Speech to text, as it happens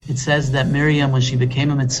It says that Miriam, when she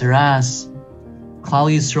became a Mitziras,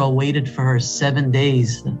 Klal Yisrael waited for her 7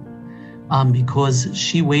 days because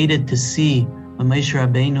she waited to see, when Moshe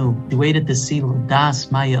Rabbeinu, she waited to see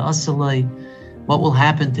L'das Maya Asalai, what will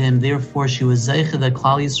happen to him. Therefore, she was Zeicha that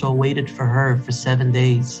Klal Yisrael waited for her for 7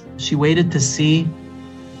 days. She waited to see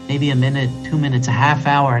maybe a minute, 2 minutes, a half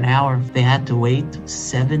hour, an hour. They had to wait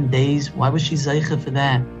 7 days. Why was she Zeicha for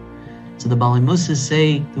that? So the Bali Musa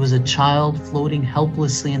say there was a child floating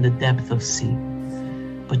helplessly in the depth of sea,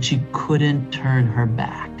 but she couldn't turn her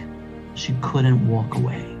back. She couldn't walk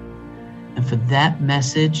away. And for that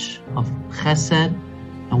message of chesed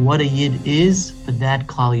and what a yid is, for that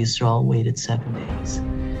Klal Yisrael waited 7 days.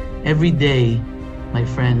 Every day, my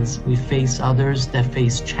friends, we face others that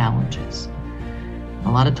face challenges.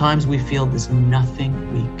 A lot of times we feel there's nothing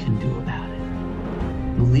we can do about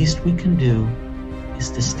it. The least we can do is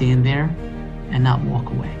to stand there and not walk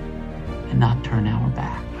away and not turn our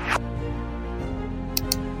back.